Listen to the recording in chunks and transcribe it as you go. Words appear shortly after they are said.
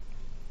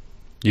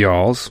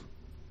Y'alls,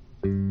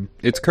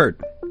 it's Kurt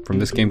from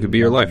This Game Could Be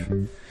Your Life.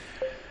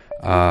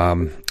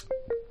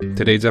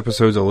 Today's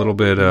episode's a little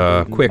bit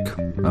quick.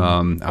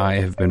 I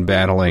have been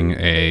battling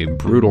a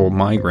brutal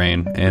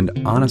migraine,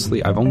 and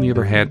honestly, I've only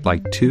ever had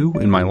like 2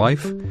 in my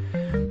life.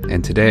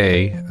 And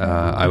today,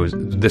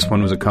 this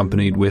one was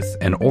accompanied with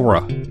an aura,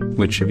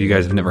 which if you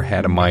guys have never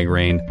had a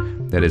migraine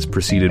that is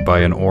preceded by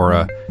an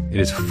aura, it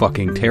is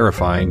fucking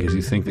terrifying because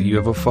you think that you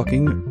have a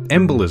fucking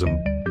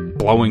embolism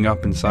blowing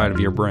up inside of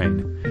your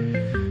brain.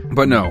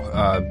 But no,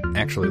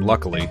 actually,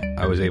 luckily,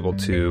 I was able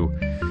to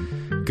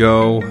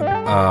go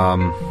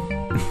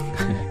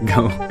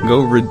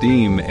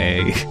redeem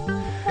a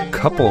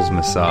couples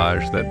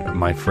massage that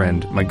my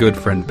good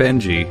friend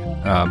Benji,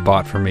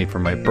 bought for me for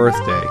my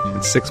birthday.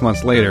 And 6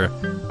 months later,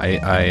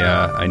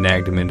 I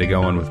nagged him into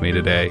going with me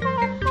today.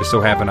 Just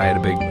so happened I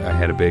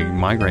had a big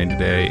migraine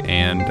today,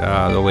 and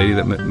the lady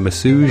that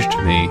massaged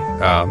me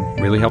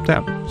really helped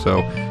out.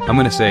 So I'm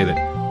going to say that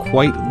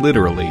quite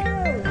literally,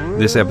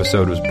 this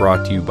episode was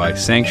brought to you by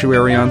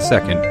Sanctuary on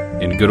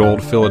 2nd in good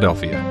old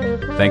Philadelphia.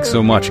 Thanks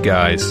so much,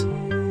 guys.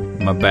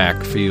 My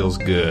back feels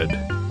good,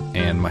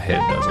 and my head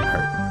doesn't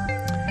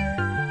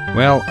hurt.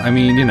 Well, I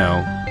mean, you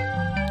know,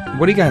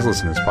 what do you guys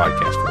listen to this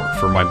podcast for?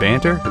 For my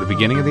banter at the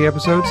beginning of the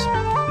episodes?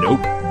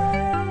 Nope.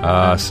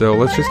 So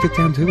let's just get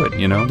down to it,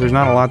 you know? There's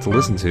not a lot to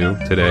listen to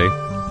today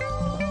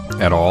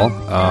at all,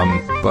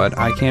 but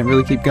I can't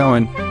really keep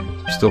going.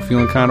 I'm still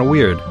feeling kind of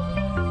weird.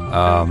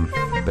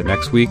 But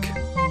next week,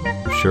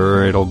 I'm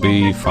sure it'll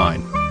be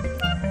fine.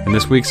 And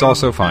this week's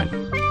also fine.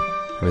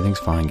 Everything's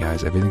fine,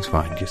 guys. Everything's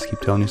fine. Just keep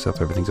telling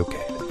yourself everything's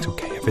okay. Everything's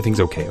okay. Everything's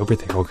okay.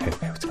 Everything's okay.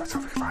 It's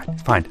fine.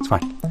 It's fine. It's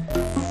fine.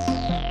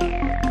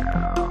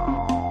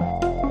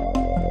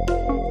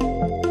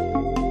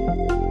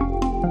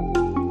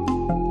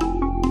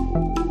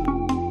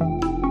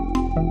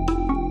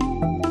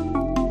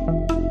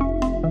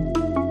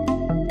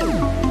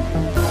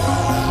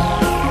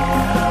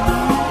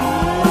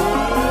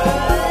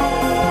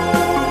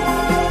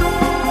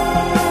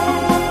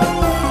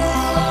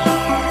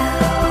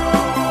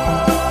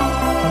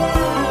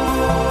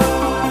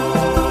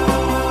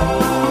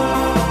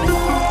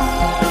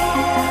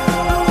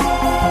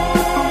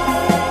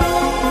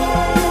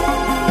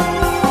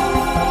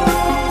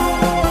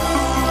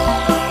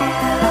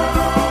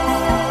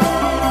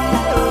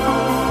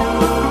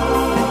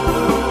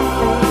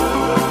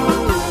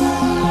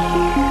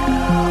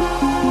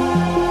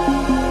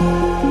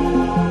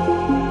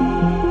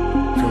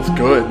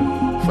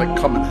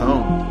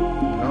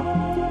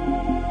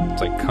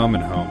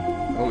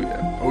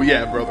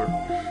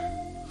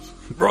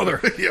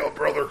 Yeah,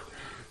 brother.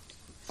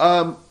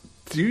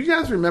 Do you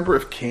guys remember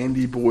if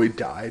Candy Boy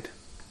died?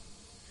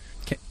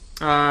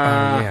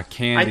 Yeah,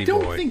 Candy Boy. I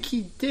don't think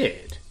he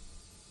did.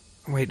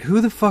 Wait,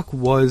 who the fuck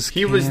was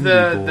Candy Boy? He was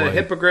the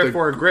hippogriff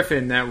or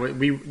griffin that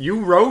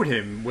you rode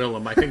him,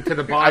 Willem, I think, to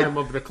the bottom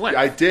of the cliff.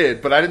 I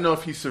did, but I didn't know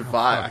if he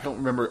survived. I don't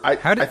remember. I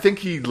think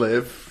he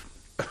lived.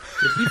 Did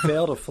he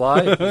fail to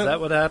fly? Is that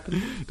what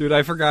happened? Dude,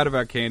 I forgot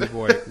about Candy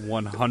Boy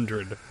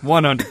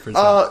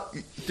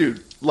 100%.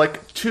 Dude,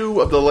 like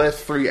 2 of the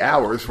last 3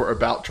 hours were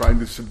about trying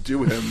to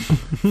subdue him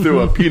through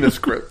a penis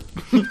grip.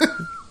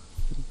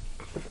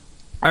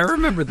 I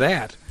remember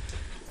that.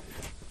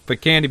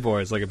 But Candy Boy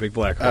is like a big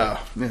black hole.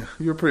 Oh, yeah.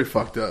 You were pretty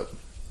fucked up.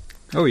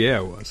 Oh, yeah,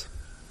 it was.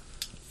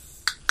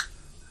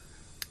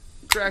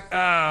 Crack.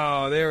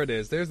 Oh, there it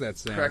is. There's that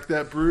sound. Crack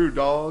that brew,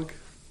 dog.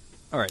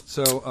 All right,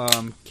 so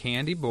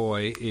Candy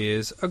Boy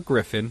is a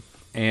griffin,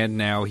 and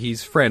now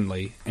he's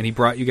friendly, and he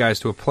brought you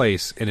guys to a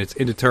place, and it's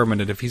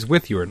indeterminate if he's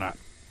with you or not.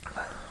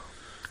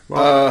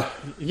 Well,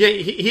 yeah,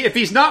 if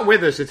he's not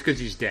with us, it's because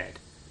he's dead.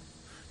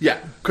 Yeah,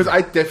 because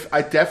I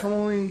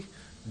definitely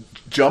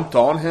jumped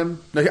on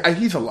him. No,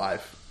 he's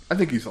alive. I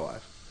think he's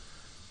alive.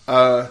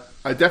 I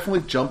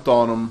definitely jumped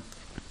on him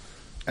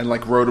and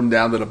like rode him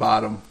down to the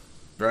bottom,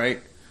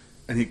 right?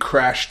 And he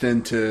crashed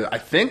into, I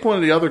think, one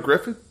of the other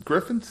griffins.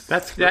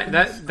 That's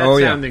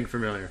sounding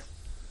familiar.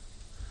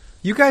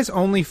 You guys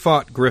only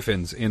fought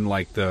griffins in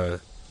like the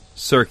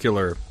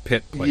circular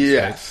pit place.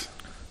 Yes. Right?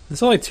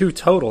 There's only 2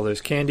 total. There's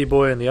Candy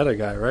Boy and the other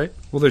guy, right?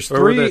 Well, there's 3.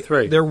 Or were there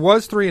 3? There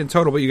was 3 in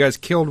total, but you guys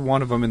killed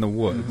one of them in the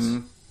woods.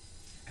 Mm-hmm.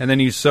 And then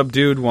you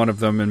subdued one of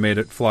them and made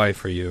it fly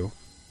for you.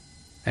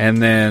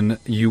 And then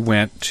you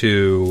went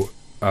to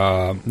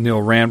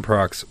Neil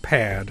Ranprock's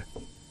pad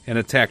and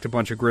attacked a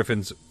bunch of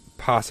griffins,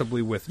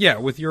 possibly with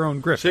your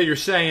own griffin. So you're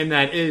saying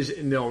that is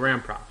Neil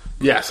Ramprock?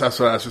 Yes, that's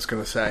what I was just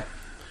going to say.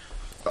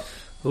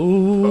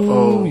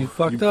 Ooh, you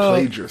fucked up.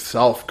 You played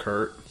yourself,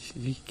 Kurt.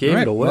 You gave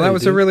it away. Well, that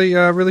was a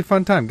really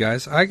fun time,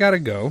 guys. I gotta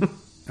go.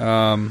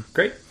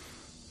 Great.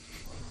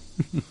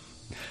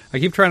 I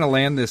keep trying to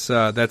land this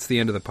that's the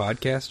end of the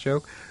podcast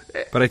joke,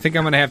 but I think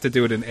I'm going to have to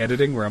do it in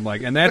editing where I'm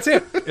like, and that's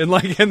it. And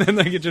then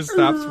it just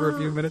stops for a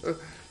few minutes.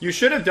 You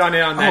should have done it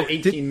on that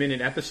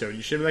 18-minute episode.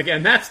 You should have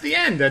and that's the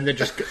end, and then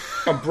just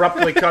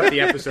abruptly cut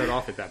the episode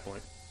off at that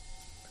point.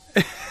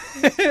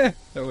 That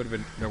would have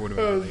been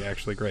really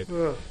actually great.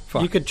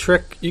 You could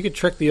trick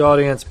the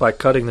audience by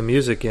cutting the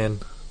music in.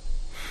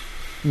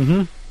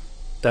 Mm-hmm.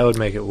 That would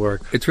make it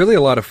work. It's really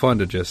a lot of fun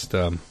to just,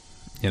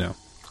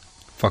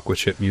 fuck with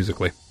shit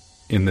musically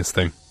in this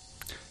thing.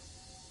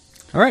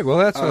 All right, well,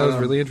 that was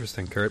really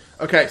interesting, Kurt.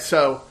 Okay,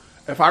 so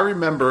if I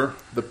remember,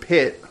 the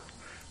pit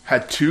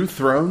had 2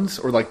 thrones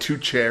or like 2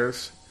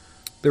 chairs.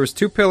 There was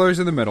 2 pillars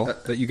in the middle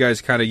that you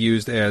guys kind of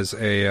used as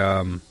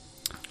a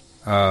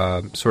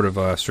sort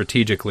of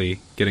strategically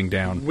getting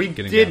down. We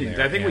getting didn't. Down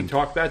there. I think we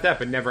talked about that,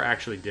 but never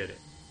actually did it.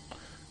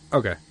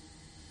 Okay.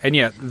 And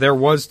yeah, there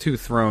was 2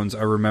 thrones.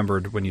 I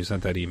remembered when you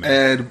sent that email.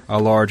 And a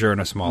larger and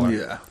a smaller.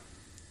 Yeah.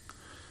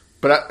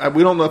 But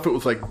we don't know if it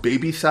was like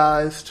baby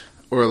sized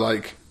or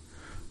like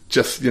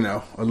just,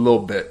 a little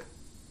bit.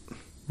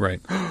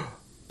 Right.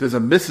 There's a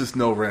Mrs.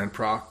 Neil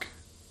Ramprock.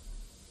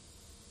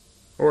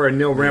 Or a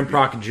Neil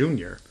Ramprock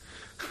Jr.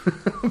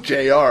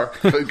 JR.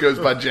 It goes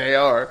by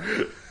JR.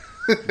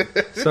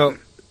 So,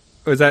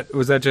 was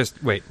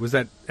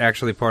that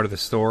actually part of the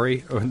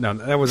story? Oh, no,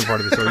 that wasn't part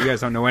of the story. You guys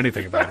don't know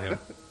anything about him.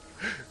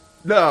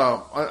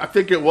 No, I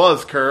think it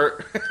was,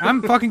 Kurt.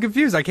 I'm fucking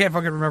confused. I can't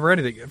fucking remember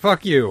anything.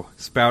 Fuck you.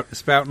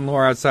 Spouting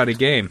lore outside a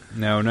game.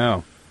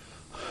 No.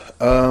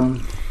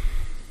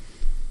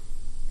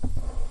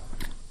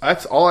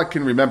 That's all I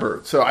can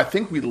remember. So I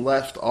think we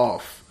left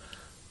off.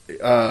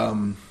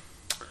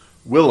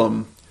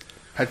 Willem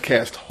had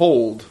cast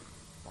hold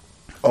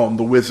on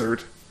the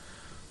wizard,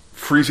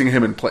 freezing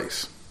him in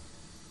place.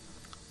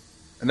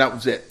 And that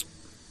was it.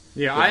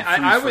 Yeah,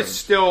 I was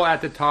still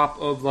at the top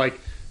of like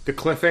the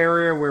cliff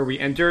area where we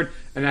entered,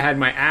 and I had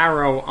my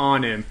arrow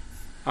on him,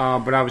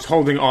 but I was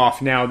holding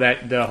off now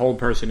that the hold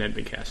person had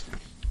been cast.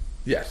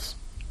 Yes.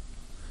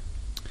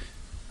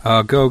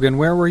 Gogan,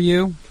 where were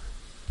you?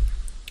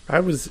 I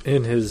was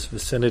in his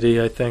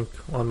vicinity, I think,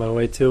 on my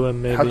way to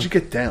him, maybe. How'd you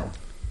get down?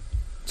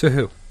 To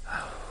who?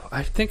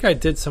 I think I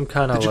did some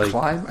kind of Did you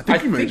climb? I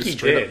think he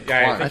did.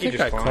 Yeah, I think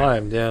I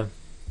climbed, yeah.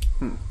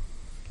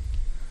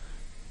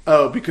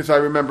 Oh, because I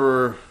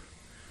remember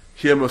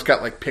he almost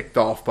got like picked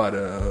off by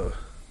the...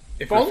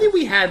 If only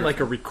we had like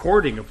a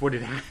recording of what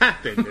had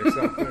happened or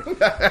something.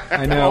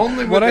 I know.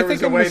 What I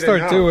think I'm going to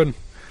start doing...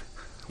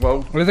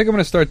 Well, what I think I'm going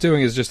to start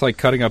doing is just like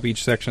cutting up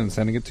each section and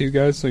sending it to you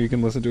guys so you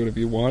can listen to it if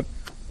you want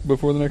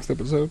before the next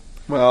episode.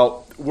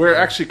 Well, we're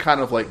actually kind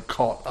of like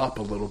caught up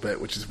a little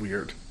bit, which is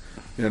weird.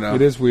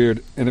 It is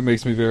weird, and it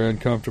makes me very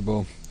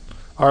uncomfortable.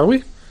 Are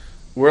we?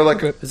 We're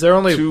like is there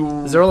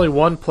only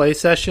one play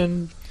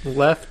session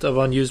left of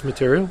unused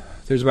material?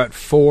 There's about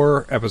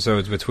 4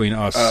 episodes between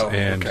us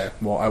and... okay.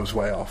 Well, I was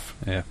way off.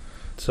 Yeah.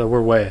 So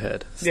we're way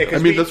ahead. Yeah, I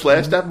mean, this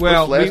last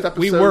episode...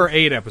 we were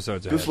 8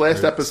 episodes ahead. This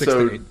last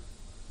episode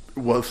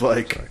was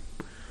like...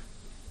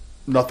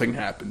 Nothing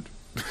happened.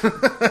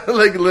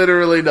 Like,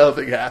 literally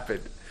nothing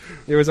happened.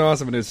 It was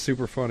awesome, and it was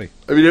super funny.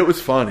 I mean, it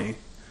was funny,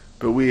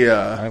 but we,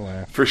 I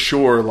laughed. For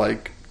sure,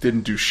 like,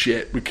 didn't do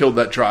shit. We killed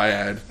that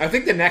dryad. I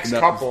think the next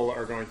couple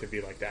are going to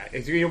be like that.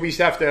 We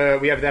have to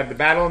have the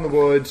battle in the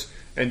woods,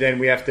 and then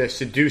we have to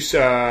seduce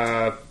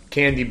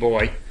Candy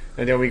Boy,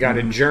 and then we got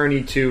to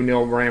journey to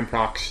Neil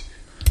Ramprock's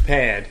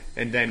pad,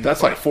 and then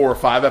that's like 4 or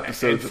 5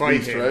 episodes at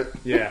least, him. right?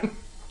 Yeah.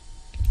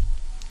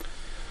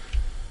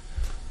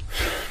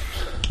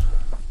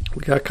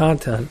 We got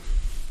content.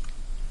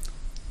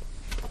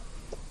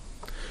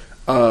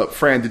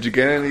 Fran, did you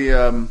get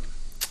any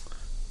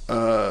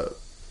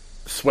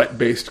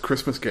sweat-based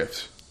Christmas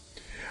gifts?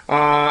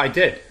 I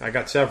did. I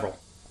got several.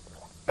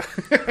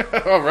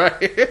 All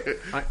right.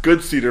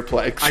 Good cedar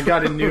planks. I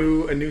got a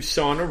new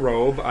sauna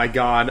robe. I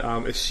got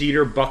a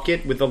cedar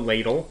bucket with a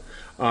ladle.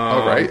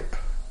 All right.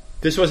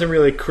 This wasn't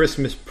really a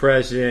Christmas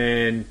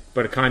present,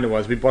 but it kind of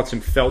was. We bought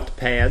some felt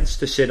pads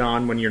to sit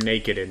on when you're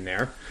naked in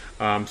there,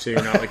 so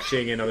you're not like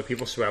shaking other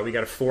people's sweat. We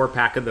got a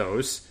 4-pack of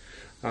those.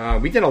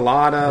 We did a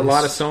lot of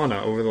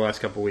sauna over the last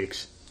couple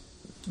weeks.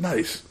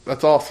 Nice.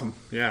 That's awesome.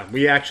 Yeah,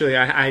 we actually,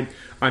 I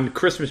on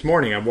Christmas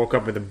morning, I woke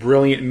up with a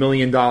brilliant $1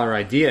 million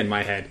idea in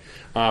my head.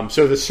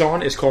 So the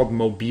sauna is called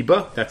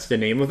Mobiba. That's the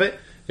name of it.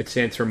 It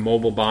stands for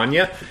Mobile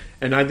Banya.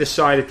 And I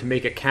decided to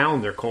make a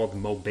calendar called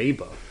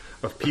Mobeba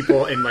of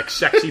people in like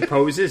sexy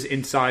poses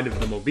inside of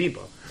the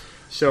Mobiba.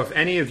 So if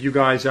any of you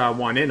guys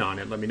want in on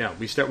it, let me know.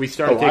 We started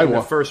taking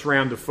the first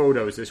round of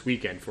photos this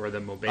weekend for the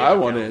Mobeba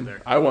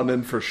calendar. I want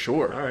in for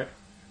sure. All right.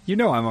 You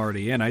know I'm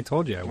already in. I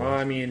told you I was. Well,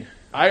 I mean...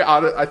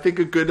 I think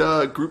a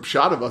good group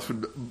shot of us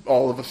would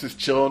all of us just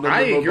chilling.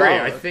 I agree.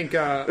 I think,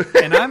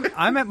 and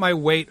I'm at my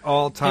weight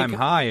all-time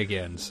high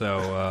again.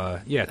 So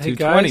 220,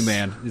 guys.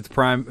 man. It's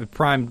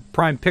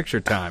prime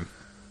picture time.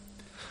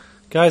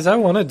 Guys, I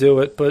want to do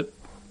it, but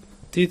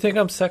do you think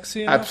I'm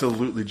sexy enough?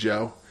 Absolutely,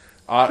 Joe.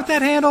 With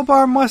that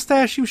handlebar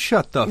mustache, you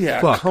shut the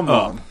fuck come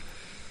up. on.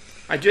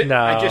 I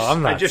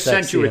just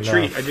sent you a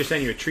treat. I just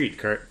sent you a treat,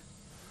 Kurt.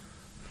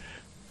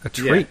 A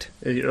treat.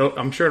 Yeah.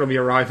 I'm sure it'll be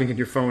arriving in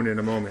your phone in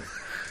a moment.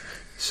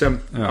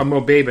 A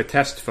Mobeba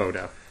test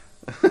photo.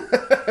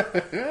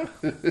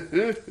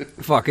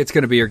 Fuck, it's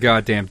going to be your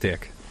goddamn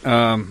dick.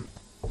 Oh,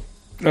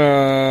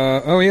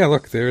 yeah,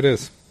 look, there it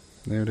is.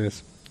 There it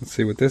is. Let's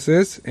see what this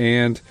is.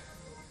 And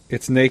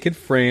it's naked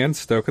Fran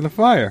stoking the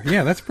fire.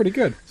 Yeah, that's pretty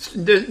good.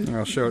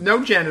 I'll show it.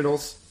 No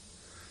genitals.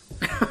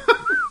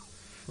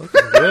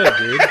 Looking good,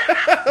 dude.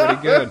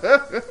 Pretty good.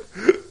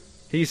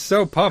 He's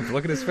so pumped.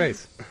 Look at his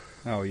face.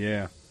 Oh,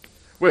 yeah.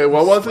 Wait,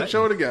 what was it?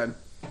 Show it again.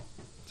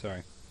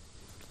 Sorry.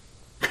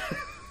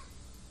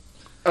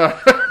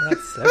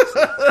 That's sexy.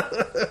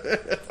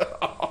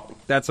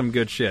 That's some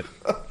good shit.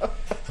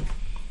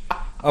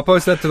 I'll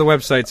post that to the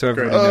website so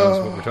everybody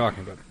knows what we're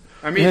talking about.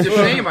 I mean, it's a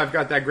shame I've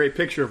got that great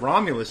picture of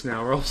Romulus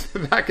now, or else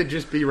that could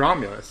just be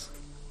Romulus.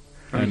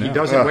 I mean, he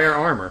doesn't wear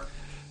armor.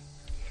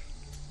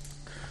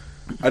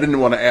 I didn't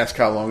want to ask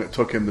how long it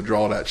took him to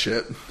draw that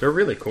shit. They're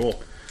really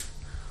cool.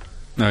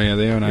 Oh, yeah,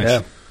 they are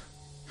nice.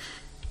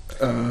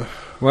 Yeah.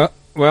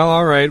 Well,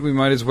 all right. We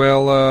might as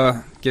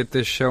well get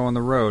this show on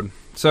the road.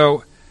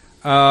 So,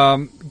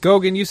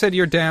 Gogan, you said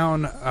you're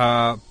down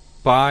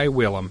by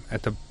Willem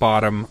at the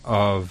bottom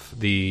of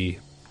the...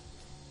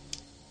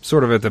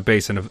 Sort of at the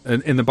basin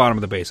in the bottom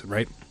of the basin,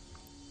 right?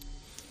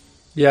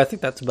 Yeah, I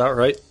think that's about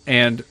right.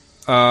 And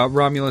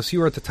Romulus,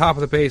 you were at the top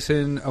of the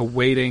basin,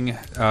 awaiting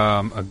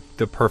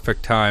the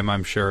perfect time,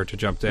 I'm sure, to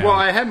jump down. Well,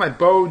 I had my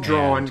bow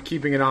drawn,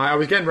 keeping an eye. I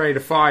was getting ready to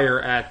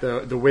fire at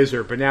the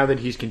wizard, but now that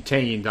he's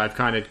contained, I've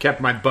kind of kept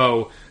my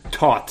bow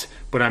taut,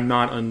 but I'm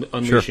not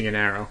unleashing an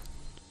arrow.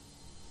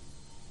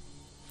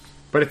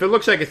 But if it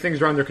looks like things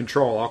are under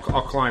control, I'll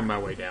climb my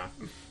way down.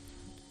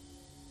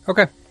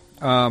 Okay.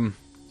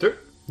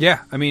 Yeah,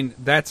 I mean,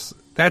 that's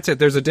it.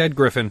 There's a dead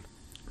griffin,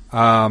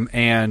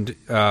 and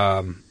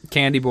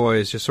Candy Boy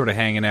is just sort of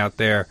hanging out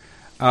there,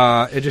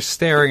 just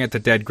staring at the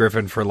dead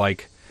griffin for,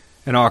 like,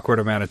 an awkward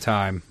amount of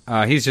time.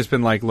 He's just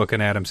been, like,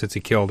 looking at him since he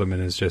killed him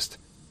and is just,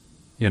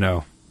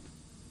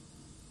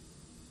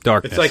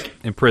 darkness, it's like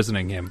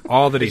imprisoning him.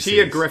 All that he sees. Is he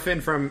a griffin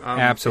from...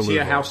 Absolutely.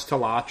 Is he a House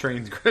Tala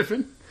trained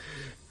griffin?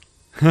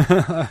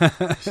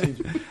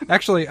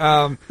 Actually,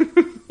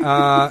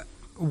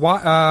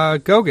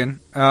 Gogan,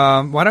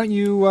 why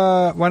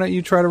don't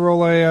you try to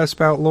roll a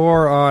spout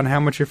lore on how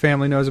much your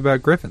family knows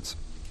about griffins?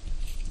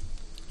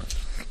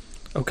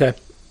 Okay.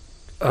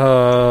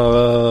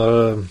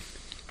 Gotta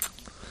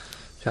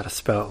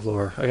spout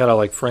lore. I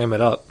gotta frame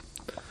it up.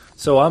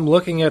 So I'm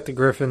looking at the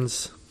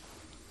griffins.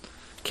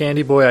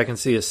 Candy Boy, I can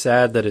see, is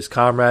sad that his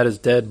comrade is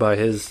dead by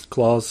his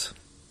claws.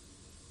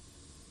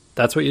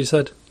 That's what you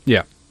said?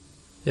 Yeah.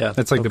 Yeah.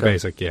 That's the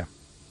basic, yeah.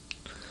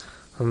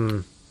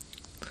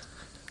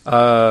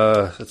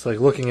 It's like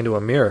looking into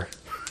a mirror.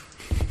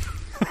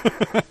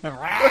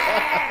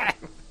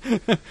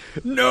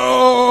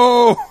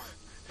 No!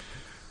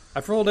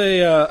 I've rolled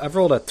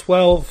a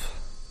 12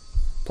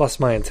 plus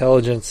my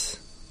intelligence.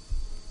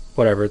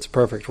 Whatever, it's a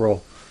perfect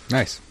roll.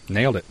 Nice.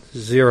 Nailed it.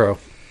 0.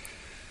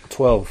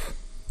 12.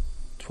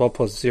 12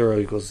 plus 0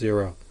 equals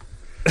 0.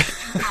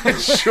 It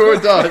sure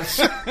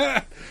does.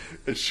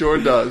 It sure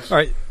does. All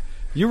right.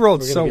 You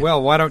rolled so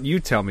well, why don't you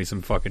tell me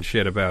some fucking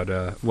shit about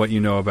what you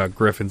know about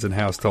griffins and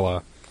House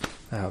Tala?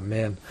 Oh,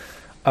 man.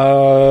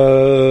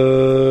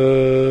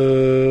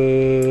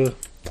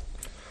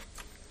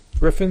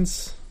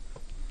 Griffins?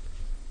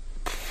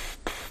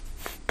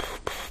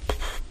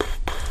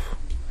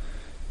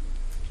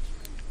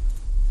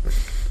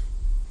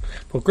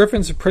 Well,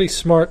 griffins are pretty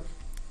smart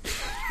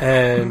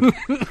and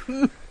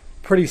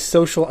pretty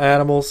social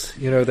animals.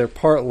 They're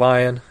part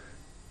lion.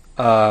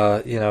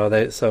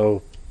 They've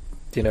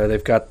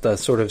got the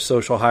sort of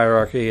social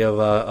hierarchy of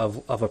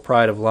a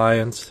pride of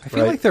lions. I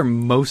feel like they're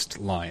most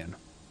lion.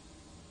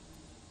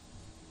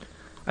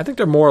 I think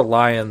they're more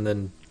lion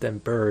than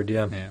bird,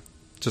 yeah.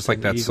 Just like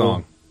that eagle.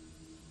 song.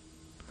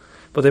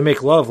 But they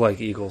make love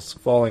like eagles,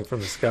 falling from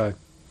the sky.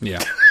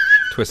 Yeah.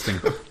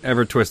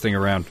 Ever twisting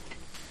around.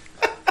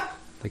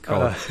 They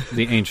call it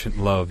the ancient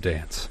love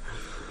dance.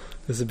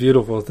 It's a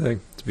beautiful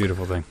thing. It's a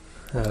beautiful thing.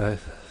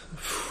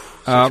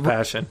 Such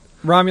passion.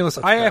 Romulus,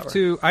 I have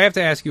to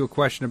ask you a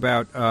question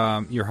about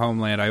your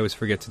homeland. I always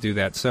forget to do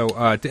that. So,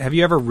 have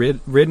you ever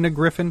ridden a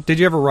griffin? Did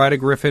you ever ride a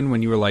griffin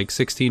when you were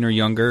 16 or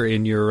younger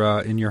in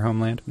your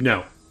homeland?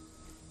 No.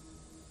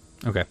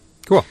 Okay,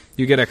 cool.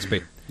 You get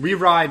XP. We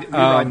ride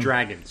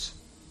dragons.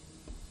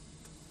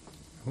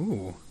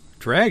 Ooh,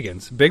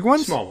 dragons, big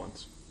ones, small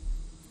ones,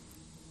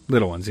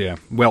 little ones. Yeah,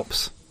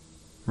 whelps.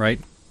 Right.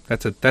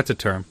 That's a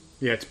term.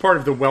 Yeah, it's part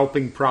of the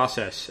whelping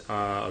process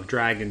of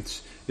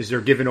dragons. Is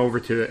they're given over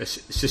to a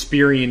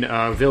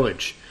Suspirian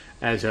village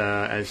as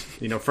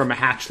from a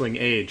hatchling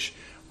age,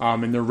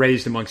 and they're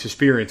raised among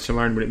Suspirians to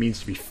learn what it means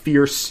to be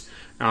fierce,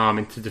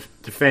 and to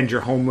defend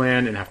your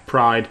homeland and have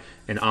pride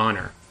and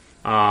honor.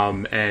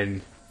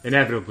 And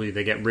inevitably,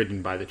 they get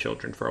ridden by the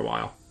children for a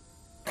while.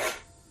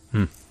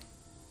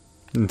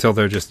 Until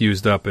they're just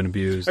used up and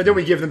abused. And then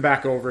we give them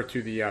back over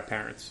to the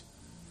parents.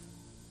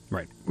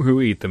 Right. Who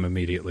eat them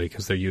immediately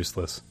because they're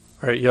useless.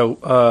 All right,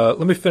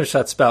 let me finish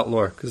that spout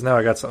lore, because now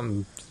I got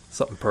something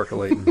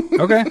percolating.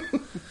 Okay.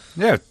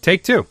 Yeah,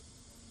 take 2.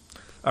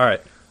 All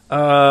right.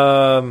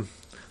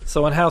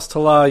 So in House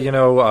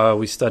Tala,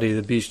 we study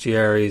the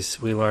bestiaries.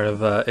 We learn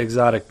of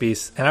exotic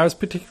beasts. And I was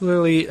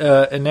particularly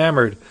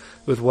enamored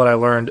with what I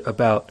learned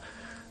about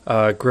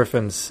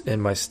griffins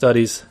in my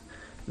studies.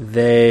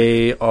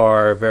 They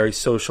are very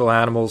social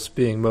animals,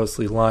 being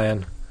mostly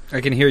lion.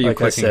 I can hear you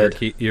clicking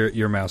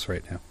your mouse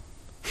right now.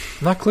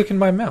 I'm not clicking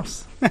my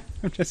mouse.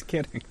 I'm just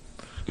kidding.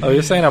 Oh,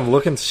 you're saying I'm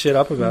looking shit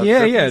up about?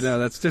 Yeah, griffins? no,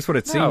 that's just what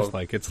it seems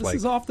like. It's this like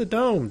is off the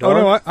dome, oh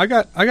dog.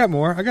 no, I got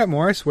more.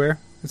 I swear,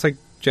 it's like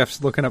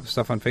Jeff's looking up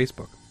stuff on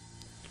Facebook.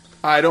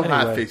 I don't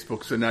have Anyway.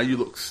 Facebook, so now you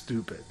look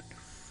stupid.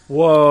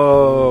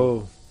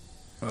 Whoa.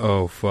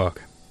 Oh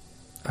fuck,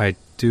 I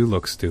do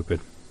look stupid.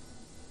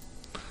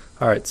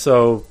 All right,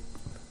 so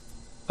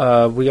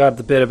we got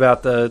the bit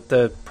about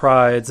the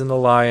prides and the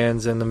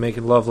lions and the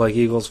making love like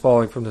eagles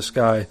falling from the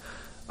sky.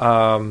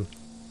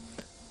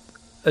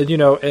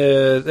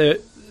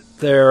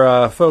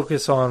 Their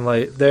focus on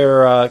like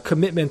their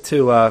commitment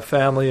to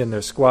family and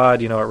their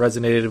squad. It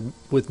resonated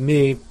with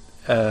me,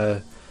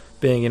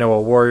 being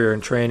a warrior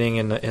in training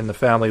in the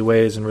family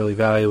ways and really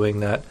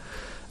valuing that.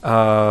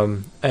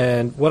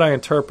 And what I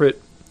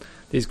interpret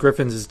these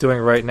griffins is doing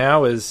right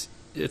now is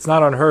it's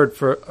not unheard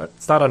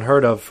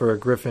of for a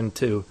griffin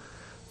to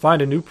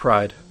find a new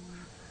pride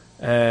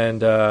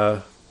and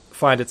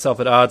find itself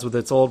at odds with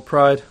its old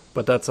pride.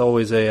 But that's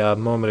always a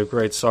moment of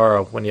great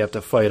sorrow when you have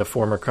to fight a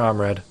former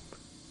comrade.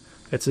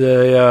 It's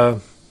a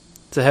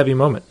heavy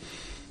moment.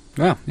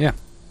 Oh yeah.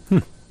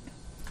 There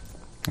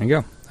you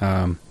go.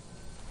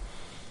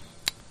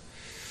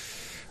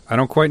 I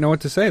don't quite know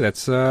what to say.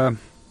 That's. Are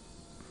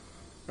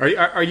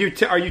you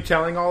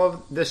telling all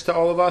of this to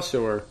all of us,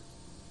 or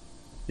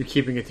you're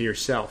keeping it to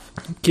yourself?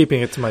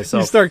 Keeping it to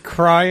myself. You start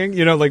crying.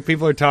 Like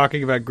people are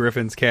talking about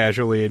griffins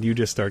casually, and you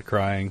just start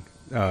crying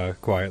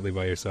quietly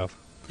by yourself.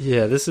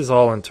 Yeah, this is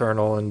all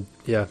internal, and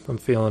yeah, I'm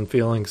feeling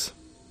feelings.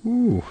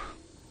 Ooh.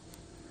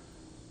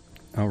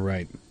 All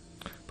right.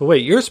 But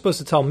wait, you're supposed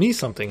to tell me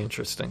something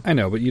interesting. I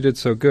know, but you did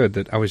so good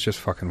that I was just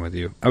fucking with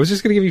you. I was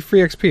just going to give you free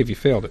XP if you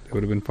failed it. It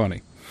would have been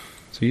funny.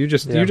 So you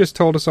just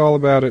told us all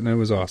about it, and it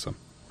was awesome.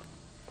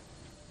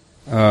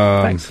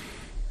 Thanks.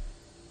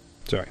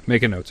 Sorry,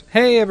 making notes.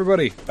 Hey,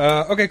 everybody.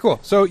 Okay, cool.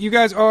 So you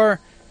guys are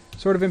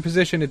sort of in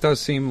position. It does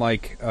seem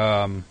like...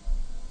 it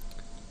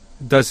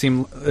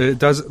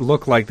does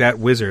look like that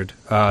wizard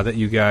that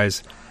you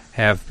guys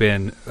have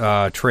been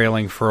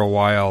trailing for a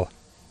while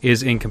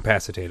is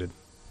incapacitated.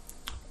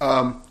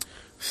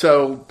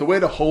 So the way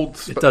to hold...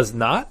 It does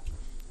not?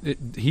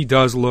 He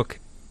does look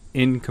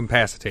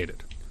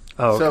incapacitated.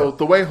 Oh, okay. So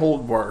the way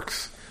hold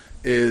works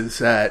is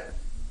that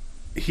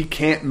he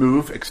can't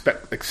move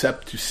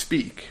except to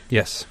speak.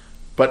 Yes.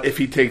 But if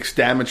he takes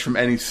damage from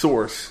any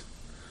source,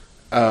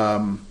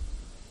 the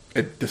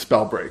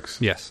spell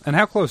breaks. Yes. And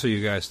how close are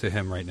you guys to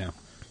him right now?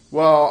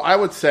 Well, I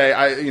would say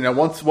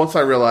once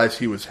I realized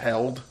he was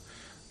held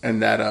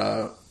and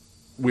that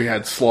we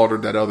had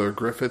slaughtered that other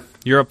Griffith.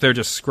 You're up there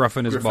just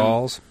scruffing his Griffin.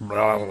 balls.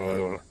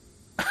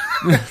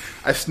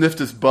 I sniffed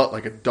his butt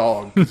like a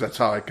dog because that's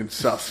how I can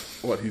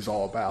suss what he's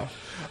all about.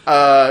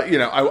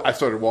 I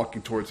started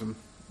walking towards him.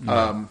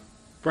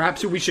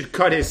 Perhaps we should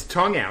cut his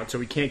tongue out so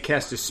he can't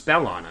cast a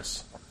spell on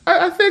us.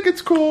 I think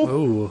it's cool.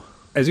 Ooh.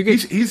 As you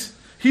get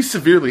He's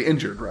severely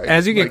injured, right?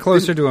 As you get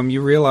closer to him,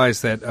 you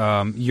realize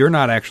that you're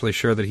not actually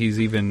sure that he's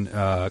even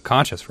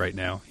conscious right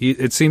now.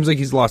 It seems like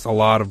he's lost a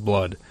lot of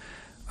blood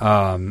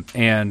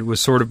and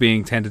was sort of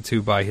being tended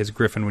to by his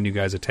griffin when you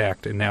guys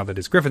attacked. And now that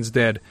his griffin's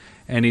dead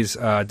and he's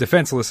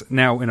defenseless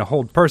now in a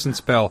hold person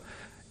spell,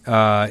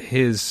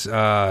 he does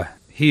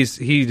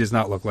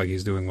not look like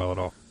he's doing well at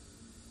all.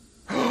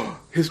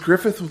 His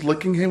Griffith was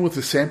licking him with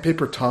a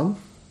sandpaper tongue?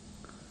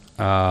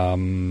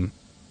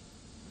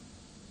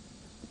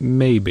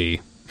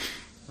 Maybe.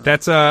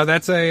 That's a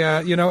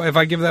if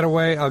I give that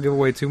away, I'll give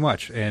away too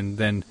much, and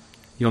then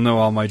you'll know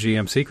all my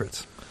GM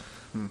secrets.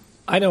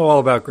 I know all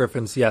about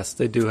griffins. Yes,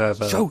 they do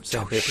have a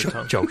sandpaper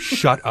tongue. Joe,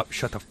 shut up.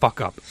 Shut the fuck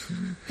up.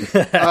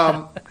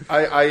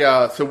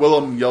 So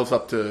Willem yells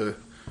up to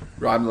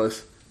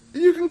Romulus,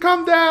 "You can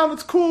come down,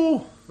 it's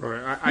cool.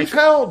 He's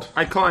held."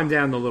 I climb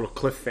down the little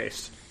cliff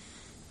face.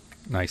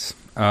 Nice.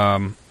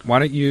 Why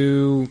don't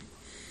you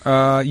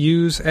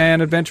use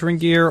an adventuring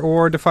gear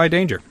or defy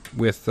danger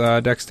with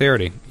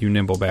dexterity, you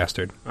nimble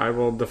bastard. I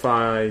will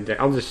defy...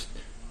 I'll just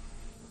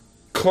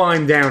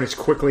climb down as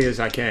quickly as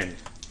I can.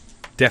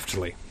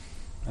 Deftly.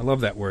 I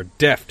love that word.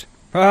 Deft.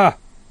 Ah!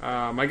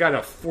 I got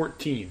a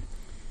 14.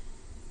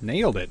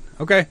 Nailed it.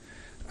 Okay.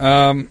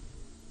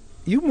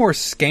 You more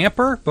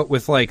scamper, but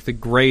with, like, the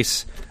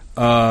grace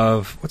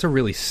of... What's a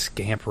really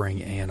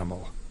scampering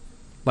animal?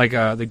 Like,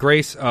 the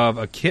grace of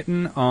a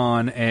kitten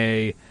on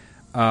a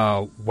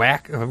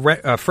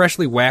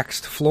freshly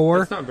waxed floor.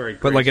 That's not very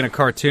but graceful. like in a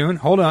cartoon.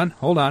 Hold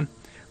on.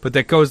 But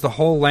that goes the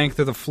whole length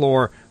of the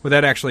floor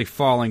without actually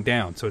falling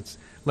down. So its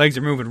legs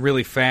are moving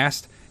really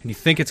fast, and you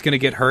think it's going to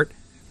get hurt,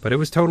 but it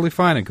was totally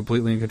fine and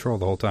completely in control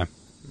the whole time.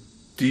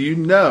 Do you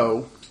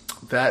know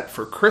that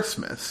for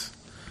Christmas,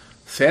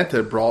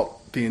 Santa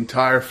brought the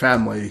entire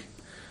family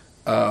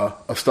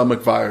a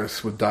stomach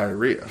virus with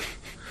diarrhea?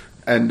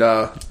 And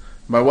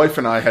my wife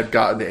and I had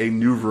gotten a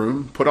new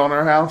room put on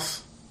our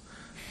house,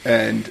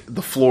 and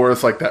the floor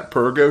is like that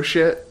Pergo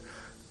shit,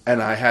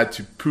 and I had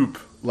to poop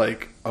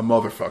like a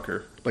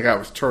motherfucker. Like I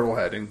was turtle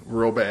heading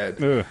real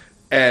bad. Ugh.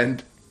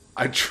 And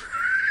I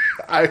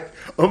I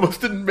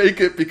almost didn't make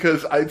it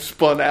because I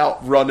spun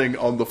out running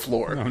on the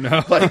floor. Oh,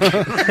 no. Like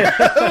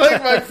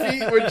my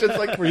feet were just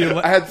like,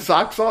 I had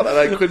socks on and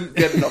I couldn't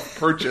get enough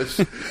purchase.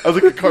 I was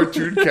like a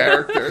cartoon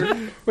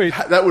character. Wait.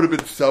 That would have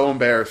been so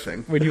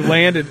embarrassing. When you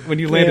landed,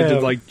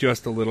 did like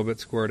just a little bit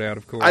squirt out,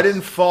 of course? I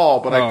didn't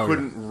fall, but I okay.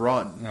 couldn't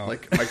run. Oh.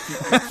 Like my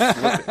feet kept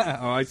slipping.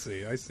 Oh, I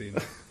see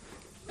now.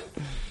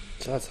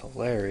 That's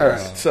hilarious. All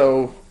right,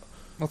 so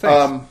Well,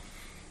 thanks.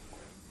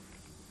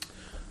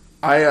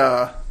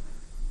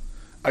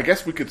 I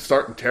guess we could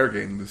start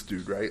interrogating this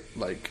dude, right?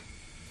 Like,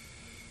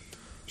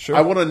 Sure.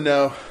 I want to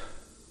know.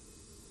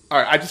 All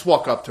right, I just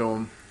walk up to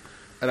him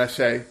and I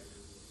say,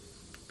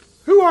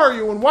 "Who are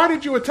you, and why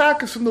did you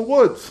attack us in the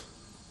woods?"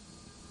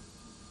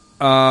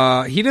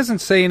 He doesn't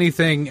say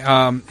anything,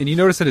 and you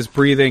notice that his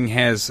breathing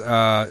has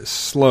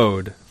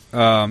slowed.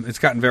 It's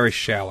gotten very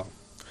shallow.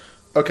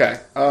 Okay.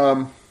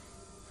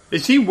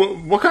 Is he?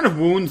 What kind of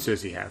wounds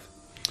does he have?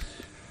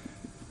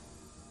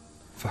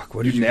 Fuck,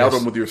 what did You you nailed guess?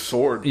 him with your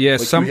sword. Yeah,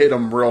 like you hit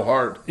him real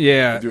hard.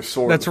 Yeah, with your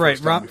sword. that's the right.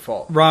 first time we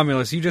fought.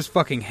 Romulus, you just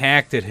fucking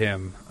hacked at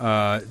him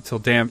till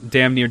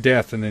damn near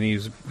death, and then he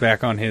was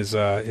back on his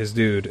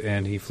dude,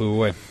 and he flew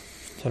away.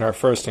 In our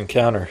first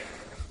encounter.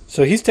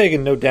 So he's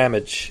taken no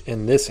damage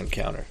in this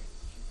encounter.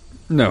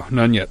 No,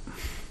 none yet.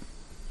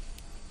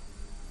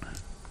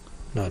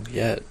 None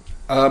yet.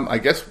 I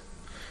guess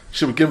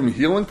should we give him a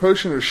healing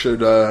potion or should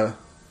No.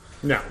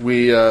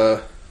 we?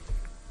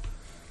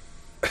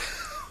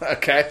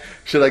 Okay.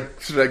 Should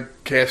I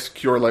cast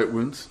Cure Light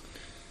Wounds?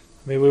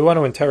 I mean, we want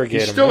to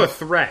interrogate He's him. still right? a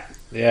threat.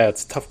 Yeah,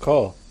 it's a tough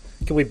call.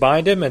 Can we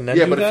bind him and then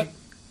Yeah, do but that? if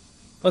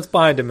Let's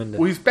bind him and then...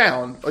 well, he's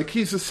bound. Like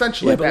he's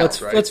essentially yeah, but bound,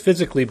 right? let's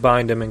physically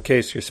bind him in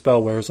case your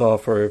spell wears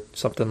off or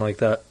something like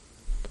that.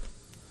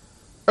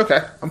 Okay,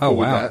 I'm cool Oh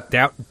with wow,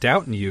 that.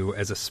 doubting you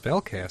as a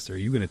spellcaster. Are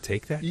you going to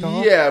take that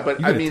dog? Yeah, but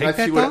You I gonna mean, take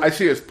that dog? I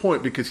see his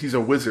point because he's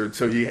a wizard,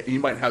 so he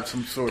might have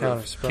some sort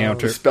of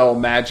Counter. dispel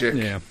magic.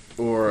 Yeah.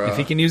 Or If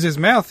he can use his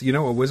mouth, you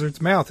know, a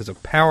wizard's mouth is a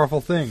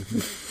powerful thing.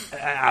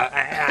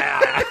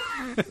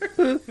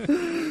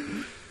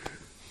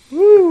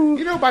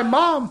 you know, my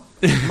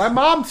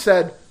mom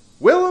said,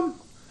 "Willem,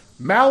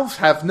 mouths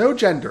have no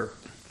gender.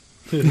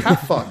 Have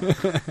fun."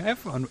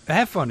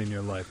 Have fun in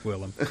your life,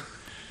 Willem.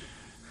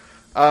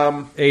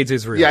 AIDS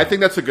is real. Yeah, I think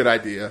that's a good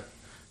idea.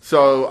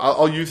 So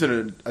I'll use it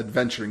in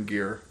adventuring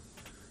gear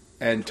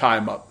and tie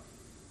him up.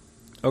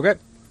 Okay.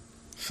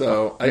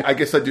 So I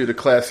guess I do the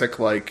classic,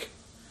 like,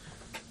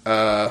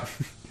 I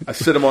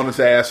sit him on his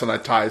ass and I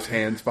tie his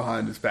hands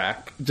behind his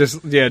back.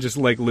 Just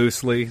like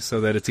loosely,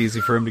 so that it's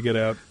easy for him to get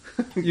out.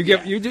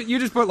 You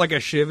just put like a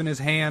shiv in his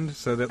hand,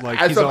 so that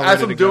like As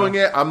I'm doing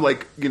it, I'm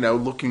like,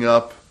 looking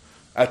up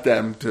at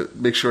them to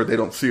make sure they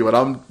don't see what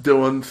I'm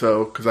doing.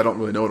 So because I don't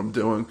really know what I'm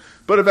doing,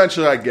 but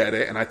eventually I get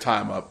it and I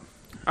tie him up.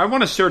 I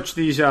want to search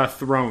these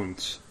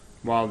thrones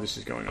while this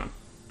is going on.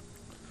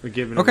 We're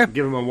give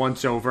him a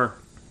once over.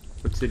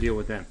 What's the deal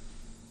with them?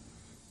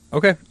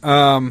 Okay.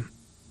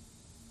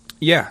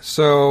 Yeah.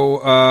 So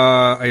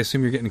I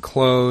assume you're getting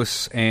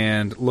close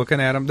and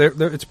looking at them.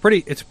 It's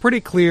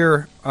pretty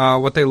clear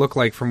what they look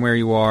like from where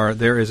you are.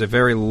 There is a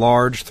very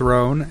large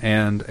throne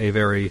and a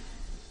very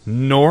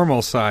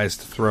normal-sized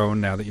throne.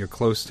 Now that you're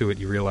close to it,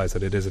 you realize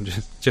that it isn't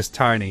just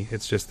tiny.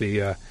 It's just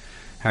the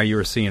how you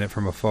were seeing it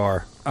from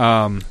afar.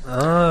 The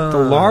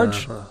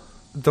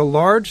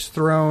large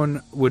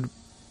throne would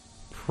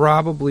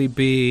probably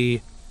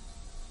be,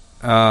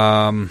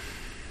 I'd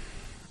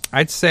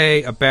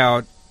say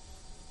about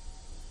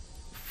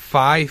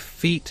 5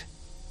 feet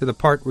to the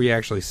part where you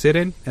actually sit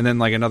in, and then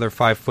like another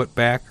 5 foot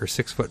back or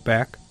 6 foot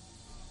back.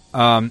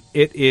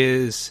 It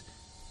is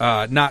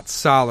not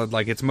solid,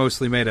 like it's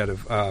mostly made out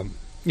of,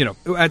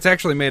 it's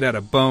actually made out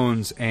of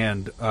bones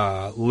and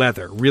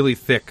leather, really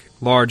thick,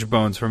 large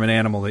bones from an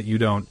animal that you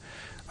don't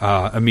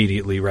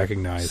immediately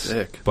recognize.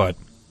 Sick.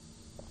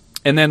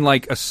 And then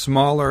like a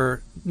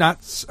smaller,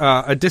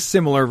 a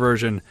dissimilar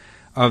version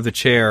of the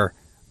chair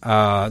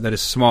that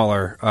is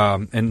smaller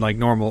and like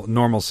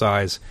normal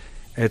size.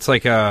 It's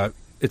like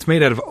it's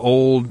made out of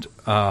old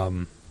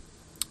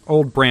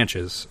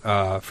branches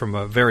from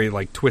a very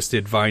like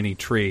twisted viney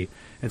tree,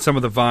 and some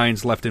of the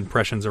vines left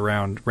impressions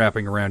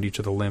wrapping around each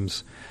of the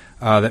limbs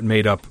that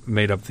made up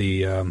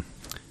the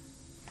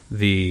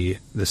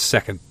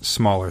second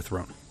smaller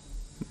throne.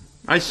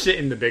 I sit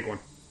in the big one.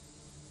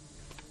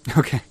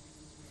 Okay.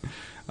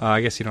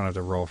 I guess you don't have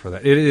to roll for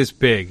that. It is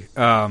big.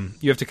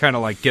 You have to kind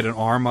of like get an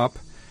arm up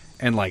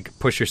and like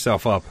push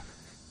yourself up.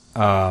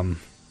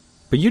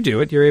 But you do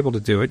it. You're able to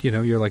do it.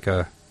 You're like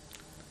a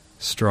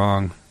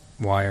strong,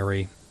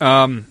 wiry.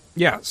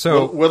 Yeah.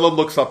 So Willem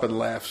looks up and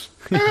laughs.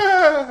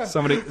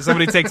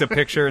 somebody takes a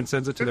picture and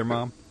sends it to their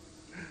mom.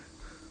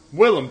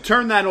 Willem,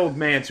 turn that old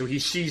man so he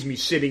sees me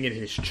sitting in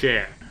his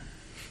chair.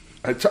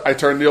 I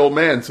turn the old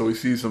man so he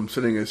sees him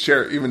sitting in his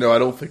chair, even though I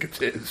don't think it's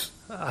his.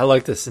 I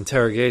like this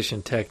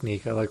interrogation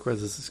technique. I like where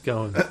this is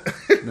going.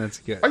 That's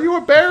good. Are you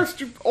embarrassed,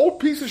 you old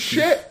piece of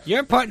shit?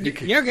 You're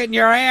getting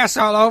your ass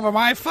all over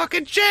my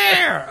fucking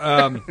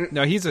chair.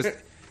 No, he's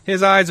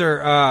His eyes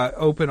are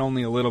open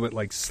only a little bit,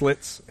 like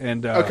slits,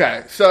 and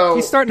okay, so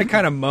he's starting to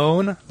kind of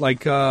moan,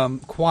 like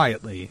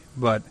quietly.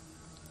 But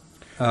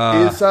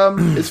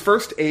is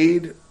first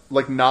aid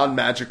like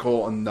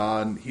non-magical and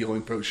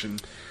non-healing potion?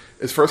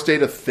 Is first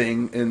aid a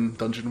thing in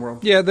Dungeon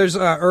World? Yeah, there's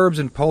herbs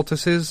and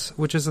poultices,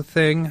 which is a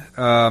thing.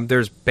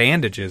 There's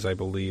bandages, I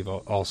believe,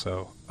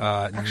 also.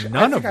 Actually,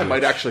 none I of think I which...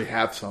 might actually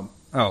have some.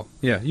 Oh,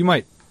 yeah, you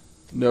might.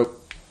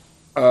 Nope.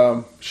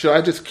 Should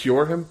I just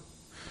cure him?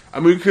 I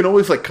mean, we can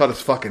always like cut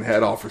his fucking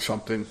head off or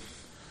something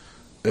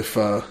if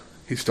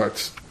he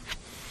starts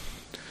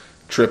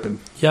tripping.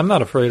 Yeah, I'm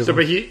not afraid of him.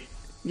 But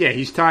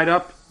he's tied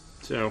up.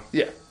 So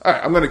Yeah. All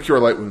right, I'm going to cure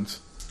light wounds.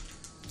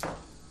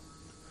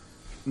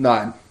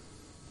 9.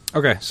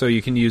 Okay, so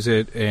you can use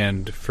it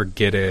and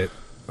forget it,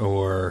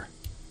 or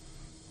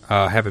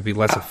have it be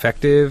less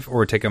effective,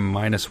 or take a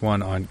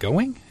 -1 on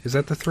going? Is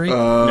that the 3?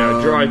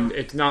 no, draw.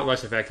 It's not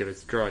less effective.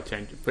 It's draw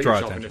attention. Put Draw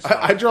yourself in attention. a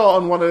spot. I draw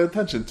unwanted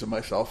attention to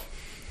myself.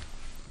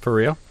 For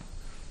real?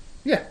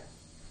 Yeah.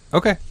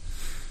 Okay.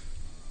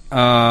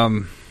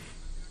 Well,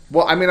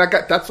 I mean,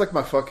 that's like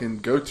my fucking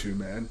go-to,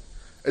 man.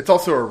 It's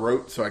also a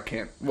rote, so I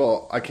can't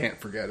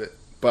forget it.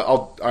 But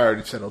I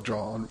already said I'll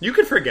draw on. You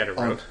could forget a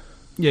rope.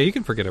 Yeah, you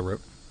can forget a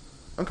rope.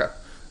 Okay.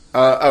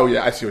 Oh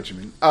yeah, I see what you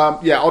mean.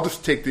 Yeah, I'll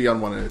just take the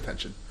unwanted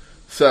attention.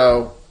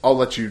 So I'll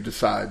let you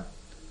decide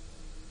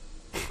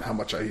how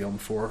much I heal him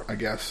for. I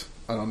guess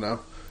I don't know.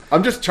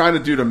 I'm just trying to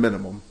do the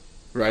minimum,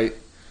 right?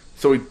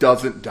 So he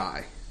doesn't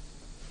die.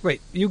 Wait,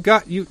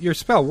 your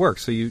spell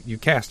works, so you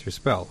cast your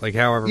spell, like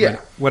however Yeah.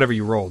 whatever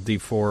you roll,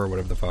 D4 or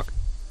whatever the fuck.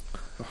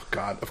 Oh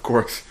God, of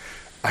course.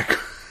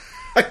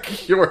 I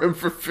cure him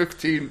for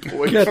 15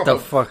 points. Get the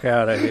fuck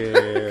out of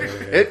here.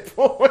 Hit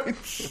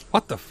points.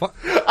 What the fuck?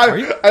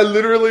 I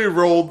literally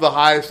rolled the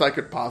highest I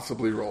could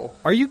possibly roll.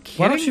 Are you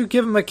kidding? Why don't you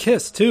give him a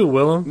kiss, too,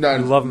 Willem? No,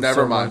 you love him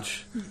never so mind.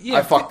 much. Yeah,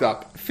 I fucked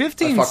up.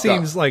 15 I fucked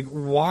seems up. like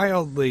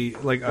wildly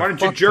like. Why don't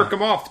you jerk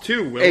him off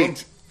too, Willem?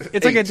 8.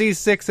 It's like a 8.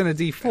 D6 and a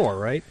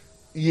D4, right?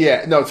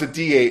 Yeah, no, it's a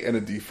D8 and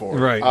a D4.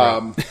 Right.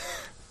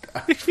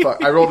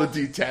 Fuck, I rolled a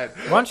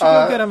D10. Why don't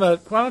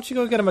you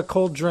go get him a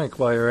cold drink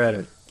while you're at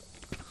it?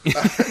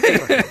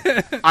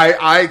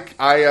 I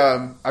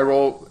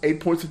roll 8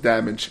 points of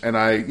damage, and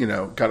I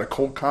got a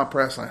cold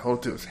compress, and I hold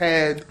it to his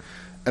head,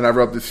 and I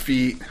rubbed his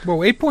feet.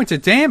 Whoa, 8 points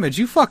of damage!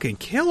 You fucking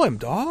kill him,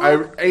 dog.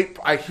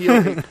 I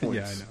heal 8 points.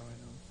 Yeah, I know.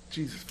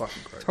 Jesus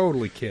fucking Christ.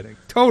 Totally kidding.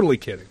 Totally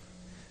kidding.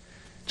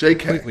 JK.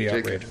 Completely JK.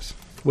 outrageous.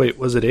 Wait,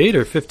 was it 8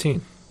 or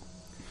 15?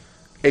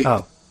 8.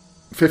 Oh.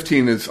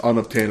 15 is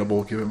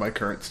unobtainable given my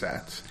current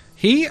stats.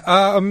 He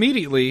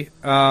immediately.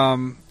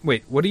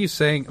 Wait, what are you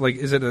saying? Like,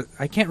 is it a?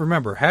 I can't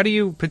remember. How do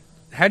you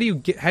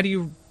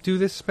do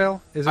this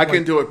spell? Is it I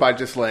can do it by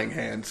just laying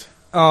hands.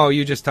 Oh,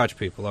 you just touch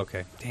people.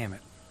 Okay, damn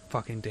it,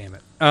 fucking damn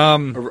it.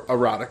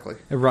 Erotically.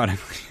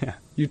 Ironically, yeah.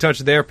 You touch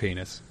their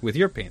penis with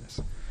your penis.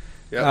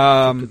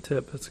 Yeah. Good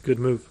tip. That's a good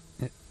move.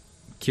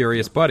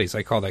 Curious buddies.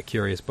 I call that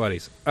curious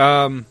buddies.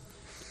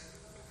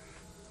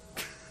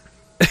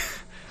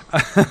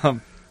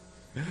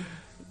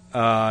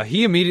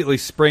 He immediately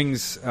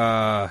springs,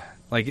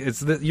 like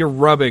it's your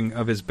rubbing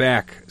of his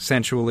back,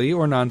 sensually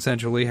or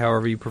non-sensually,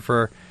 however you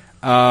prefer,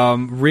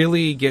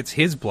 really gets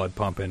his blood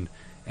pumping,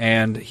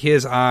 and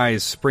his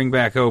eyes spring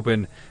back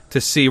open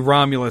to see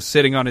Romulus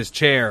sitting on his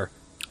chair,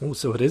 Oh,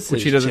 so it is which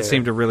his he doesn't chair.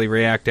 seem to really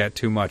react at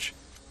too much.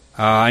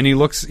 And he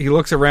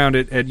looks around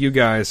at you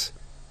guys,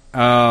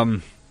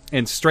 and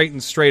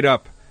straightens straight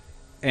up,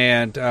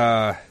 and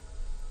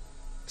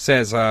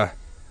says,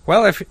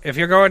 "Well, if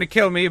you're going to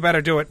kill me, you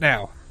better do it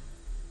now."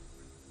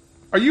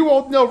 Are you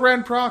old Nil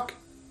Ranprock?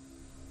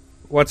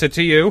 What's it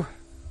to you?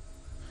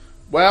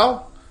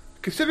 Well,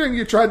 considering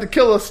you tried to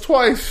kill us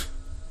twice,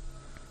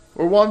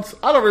 or once,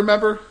 I don't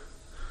remember.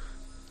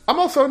 I'm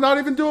also not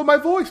even doing my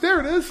voice. There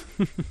it is.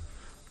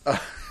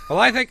 Well,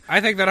 I think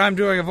that I'm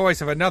doing a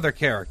voice of another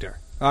character,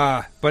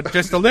 but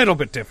just a little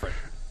bit different.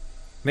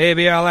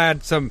 Maybe I'll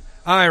add some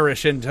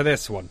Irish into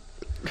this one.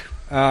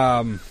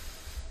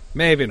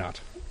 Maybe not.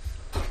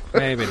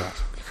 Maybe not.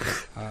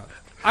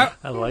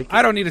 I like it.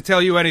 I don't need to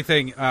tell you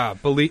anything,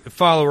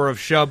 follower of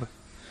Shub.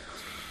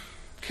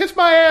 Kiss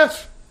my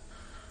ass.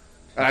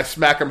 And I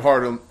smack him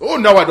hard on... Oh,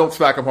 no, I don't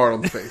smack him hard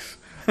on the face.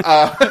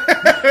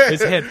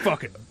 His head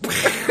fucking...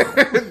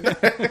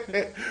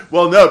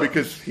 Well, no,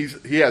 because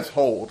he has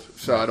hold,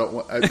 so I don't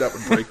want... that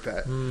would break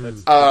that.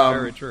 That's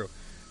very true.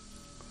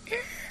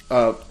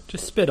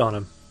 Just spit on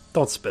him.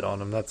 Don't spit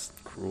on him. That's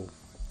cruel.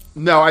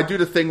 No, I do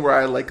the thing where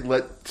I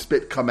let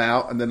spit come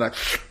out, and then I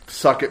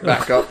suck it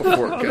back up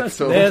before it gets That's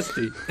to him.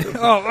 nasty.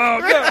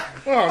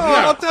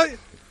 I'll tell you.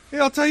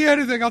 I'll tell you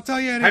anything.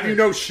 Have you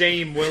no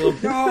shame, Willem?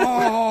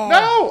 No.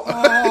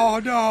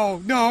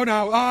 No!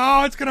 No.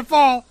 Oh, it's gonna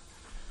fall.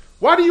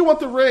 Why do you want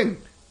the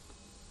ring?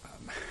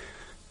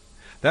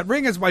 That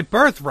ring is my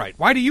birthright.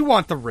 Why do you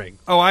want the ring?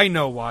 Oh, I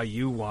know why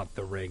you want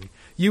the ring.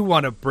 You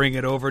want to bring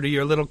it over to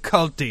your little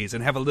culties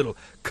and have a little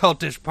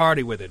cultish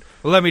party with it.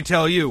 Well, let me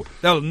tell you,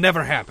 that'll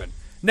never happen.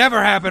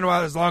 Never happen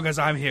as long as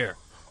I'm here.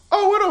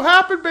 Oh, it'll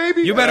happen,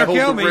 baby. You And I better hold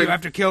kill the me. ring. You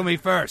have to kill me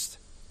first.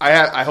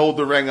 I hold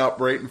the ring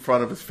up right in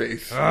front of his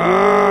face.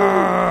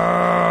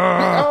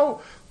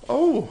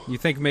 Oh. You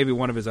think maybe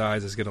one of his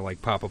eyes is going to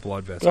like pop a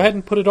blood vessel? Go ahead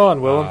and put it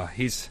on, Willem.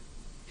 He's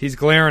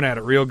glaring at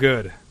it real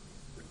good.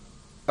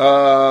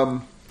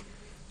 Put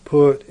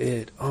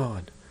it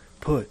on. I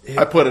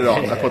put it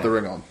on. I put the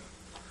ring on.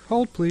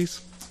 Hold,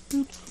 please.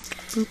 Boop,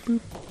 boop, boop,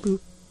 boop,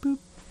 boop,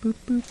 boop,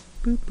 boop,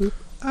 boop, boop.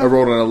 I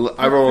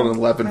rolled an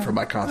 11 for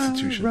my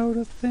Constitution. I wrote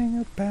a thing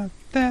about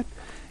that.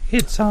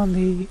 It's on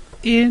the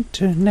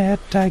internet.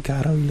 I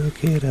gotta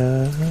look it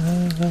up.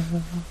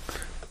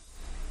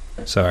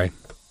 Sorry.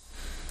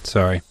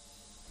 So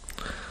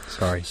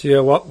yeah,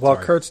 while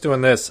Kurt's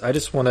doing this, I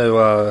just want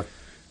to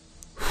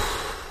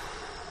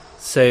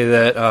say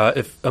that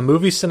if a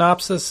movie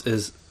synopsis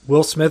is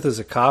Will Smith is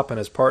a cop and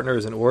his partner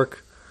is an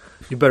orc,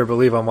 you better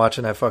believe I'm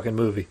watching that fucking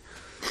movie.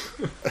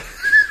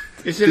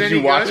 Is it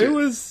any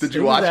good? Did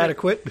you watch it?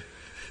 Adequate.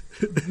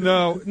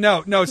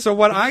 No. So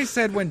what I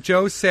said when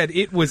Joe said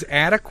it was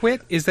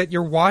adequate is that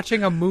you're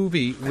watching a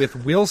movie with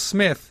Will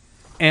Smith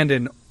and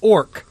an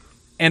orc,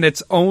 and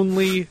it's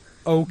only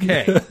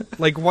okay.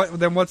 Like, what?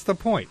 Then what's the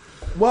point?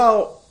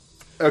 Well,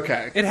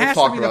 okay. It has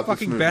to be the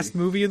fucking best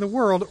movie in the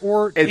world,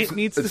 or it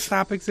needs to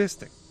stop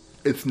existing.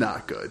 It's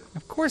not good.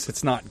 Of course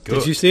it's not good.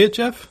 Did you see it,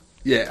 Jeff?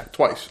 Yeah,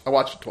 twice. I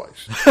watched it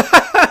twice.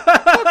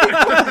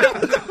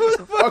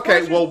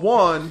 Okay, well,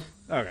 one.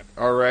 Okay.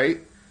 All right.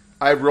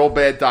 I have real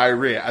bad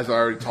diarrhea, as I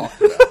already talked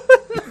about.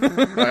 All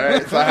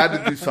right, so I had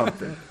to do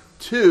something.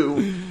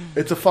 Two,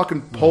 it's a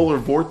fucking polar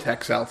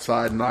vortex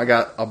outside, and I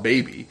got a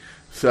baby.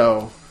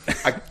 So,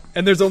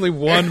 and there's only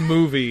one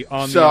movie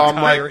on so the I'm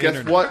entire like, guess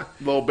internet. what,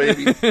 little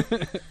baby?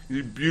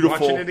 You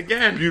beautiful, Watching it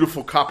again.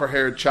 beautiful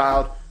copper-haired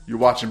child. You're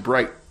watching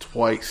Bright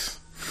twice.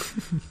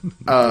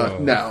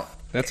 No,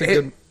 That's a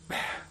good.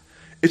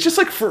 It's just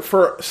like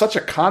for such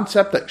a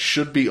concept that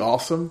should be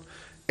awesome,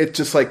 it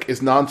just like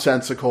is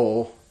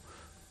nonsensical.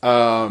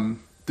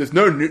 There's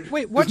no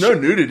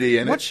nudity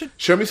in it.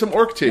 Show me some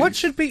orc titties. What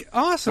should be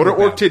awesome? What are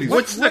orc about it? titties?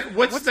 What's the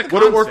What concept?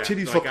 do orc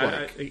titties look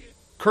Like, like?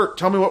 Kurt,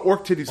 tell me what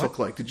orc titties look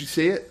like. Did you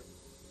see it?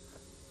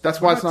 That's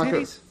why it's not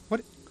titties?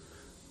 What?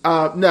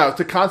 good. No,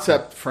 the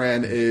concept,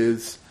 Fran,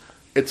 is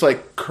it's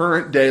like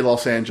current day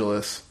Los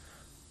Angeles,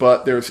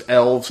 but there's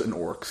elves and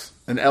orcs,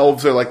 and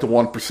elves are like the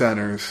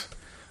 1%ers,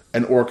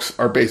 and orcs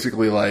are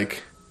basically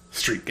like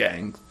street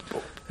gangs.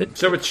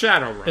 So it's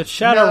Shadowrun. It's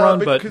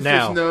Shadowrun, but because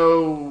now. There's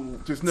no.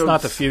 It's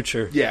not the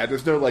future. Yeah,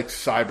 there's no like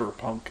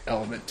cyberpunk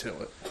element to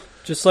it.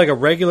 Just like a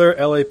regular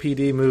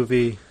LAPD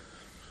movie,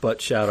 but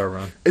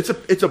Shadowrun.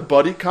 It's a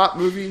buddy cop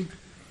movie,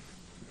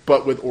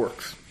 but with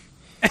orcs.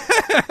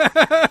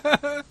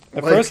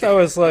 At first I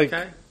was like,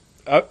 Okay.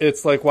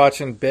 it's like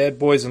watching Bad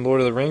Boys and Lord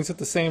of the Rings at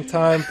the same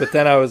time, but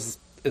then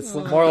it's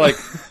more like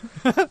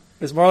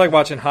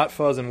watching Hot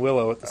Fuzz and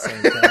Willow at the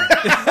same time.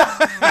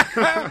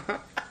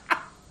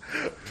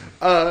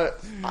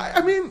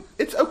 I mean,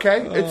 it's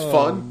okay. It's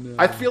fun. No.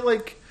 I feel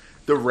like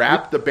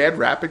the bad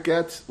rap it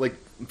gets, like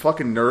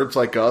fucking nerds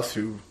like us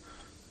who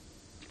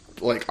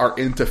like are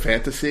into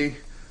fantasy,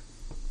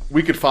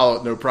 we could follow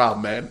it no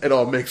problem, man. It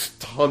all makes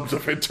tons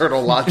of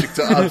internal logic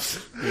to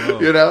us,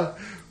 you know.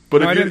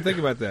 But I didn't think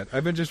about that.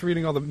 I've been just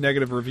reading all the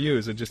negative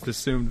reviews and just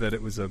assumed that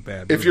it was a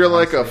bad movie. If you're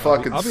like a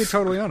fucking, I'll be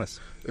totally honest.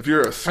 If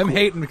you're I'm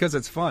hating because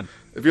it's fun.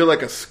 If you're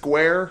like a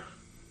square,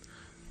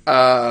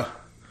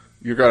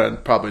 you're gonna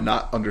probably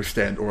not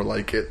understand or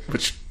like it,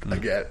 which I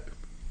get.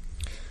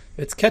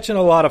 It's catching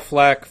a lot of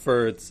flack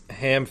for its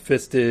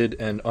ham-fisted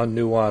and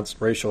unnuanced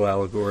racial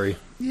allegory.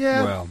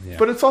 Yeah, well, yeah,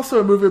 but it's also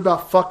a movie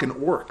about fucking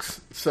orcs.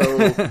 So,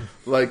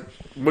 like,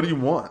 what do you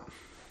want?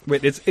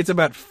 Wait, it's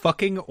about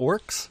fucking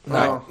orcs?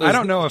 No. I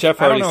don't know if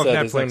Jeff already said Netflix...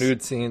 there's no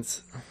nude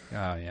scenes.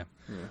 Oh, yeah.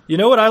 You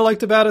know what I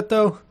liked about it,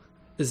 though?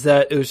 Is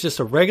that it was just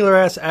a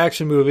regular-ass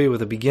action movie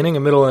with a beginning,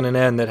 a middle, and an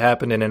end that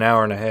happened in an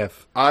hour and a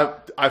half.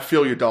 I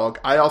feel you, dog.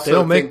 I also they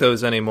don't make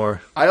those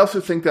anymore. I also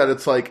think that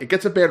it's like, it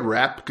gets a bad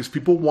rap because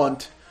people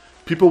want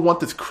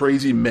this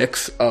crazy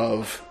mix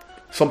of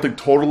something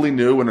totally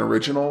new and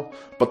original,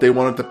 but they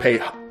wanted to pay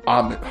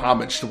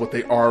homage to what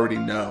they already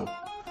know,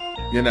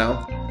 you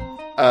know?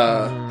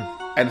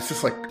 And it's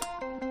just like,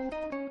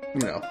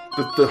 you know,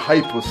 the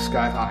hype was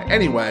sky high.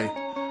 Anyway,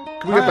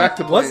 can we get back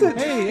to playing? Was it?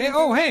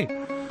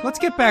 Hey, let's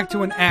get back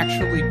to an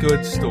actually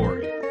good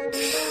story.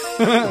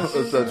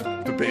 That's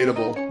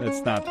debatable.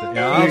 It's not.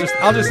 Yeah,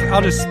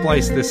 I'll just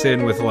splice this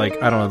in with like,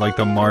 I don't know, like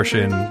the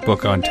Martian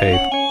book on tape.